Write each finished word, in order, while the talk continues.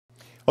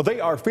Well, they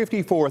are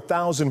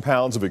 54,000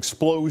 pounds of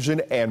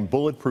explosion and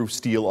bulletproof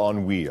steel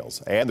on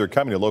wheels, and they're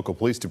coming to local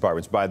police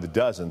departments by the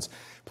dozens.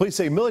 Police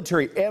say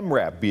military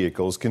MRAP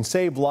vehicles can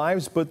save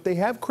lives, but they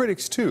have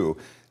critics too.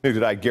 News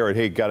Tonight Garrett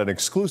Haig got an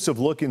exclusive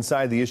look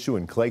inside the issue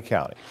in Clay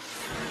County.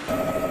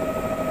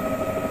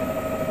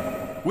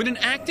 When an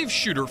active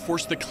shooter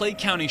forced the Clay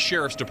County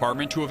Sheriff's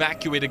Department to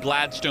evacuate a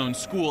Gladstone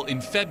school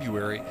in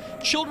February,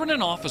 children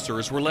and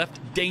officers were left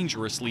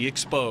dangerously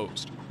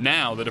exposed.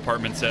 Now, the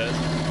department says,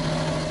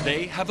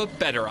 they have a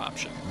better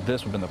option.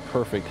 This would have been the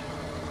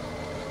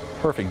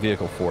perfect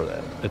vehicle for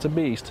that. It's a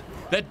beast.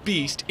 That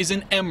beast is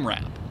an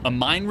MRAP, a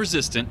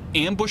mine-resistant,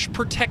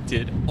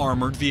 ambush-protected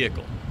armored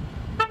vehicle.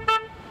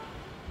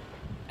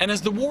 And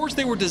as the wars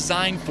they were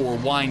designed for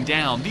wind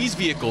down, these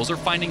vehicles are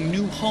finding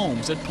new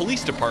homes at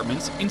police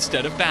departments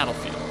instead of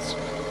battlefields.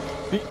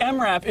 The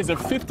MRAP is a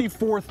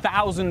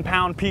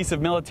 54,000-pound piece of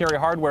military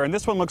hardware, and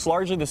this one looks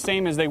largely the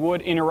same as they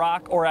would in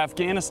Iraq or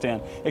Afghanistan,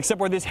 except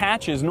where this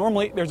hatch is,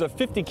 normally there's a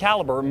 .50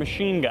 caliber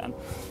machine gun.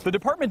 The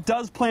department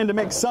does plan to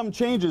make some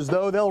changes,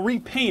 though. They'll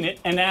repaint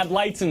it and add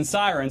lights and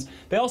sirens.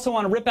 They also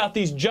want to rip out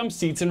these jump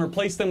seats and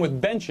replace them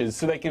with benches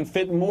so they can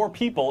fit more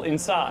people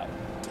inside.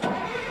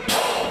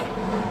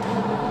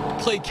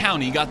 Clay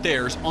County got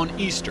theirs on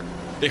Easter.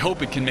 They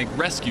hope it can make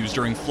rescues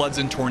during floods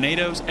and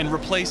tornadoes and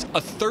replace a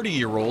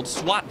 30-year-old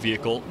SWAT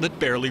vehicle that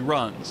barely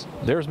runs.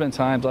 There's been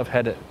times I've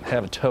had to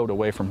have it towed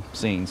away from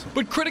scenes.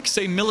 But critics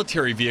say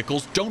military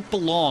vehicles don't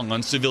belong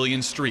on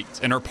civilian streets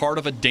and are part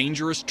of a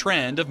dangerous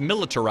trend of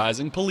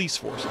militarizing police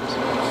forces.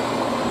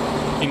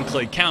 In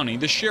Clay County,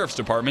 the Sheriff's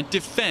Department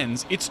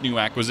defends its new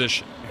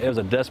acquisition. It was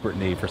a desperate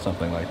need for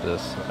something like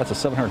this. That's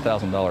a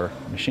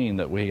 $700,000 machine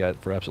that we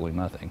got for absolutely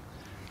nothing.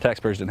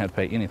 Taxpayers didn't have to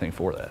pay anything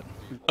for that.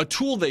 A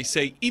tool they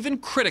say even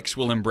critics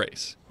will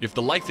embrace if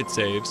the life it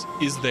saves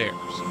is theirs.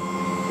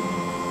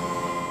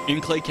 In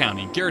Clay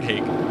County, Garrett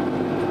Haig,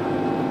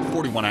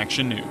 41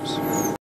 Action News.